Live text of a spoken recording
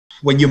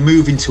when you're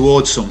moving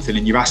towards something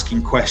and you're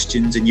asking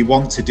questions and you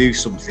want to do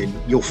something,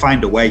 you'll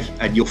find a way,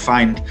 and you'll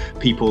find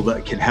people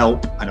that can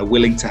help and are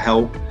willing to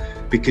help.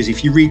 Because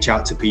if you reach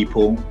out to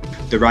people,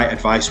 the right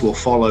advice will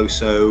follow.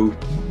 So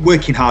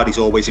working hard is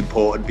always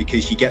important,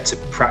 because you get to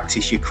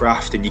practice your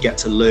craft and you get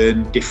to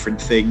learn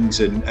different things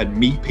and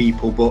meet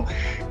people. But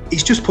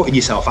it's just putting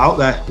yourself out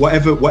there.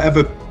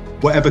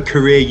 Whatever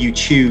career you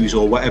choose,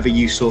 or whatever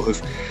you sort of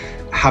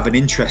have an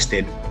interest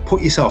in,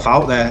 put yourself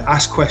out there,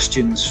 ask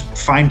questions,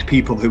 find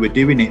people who are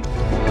doing it.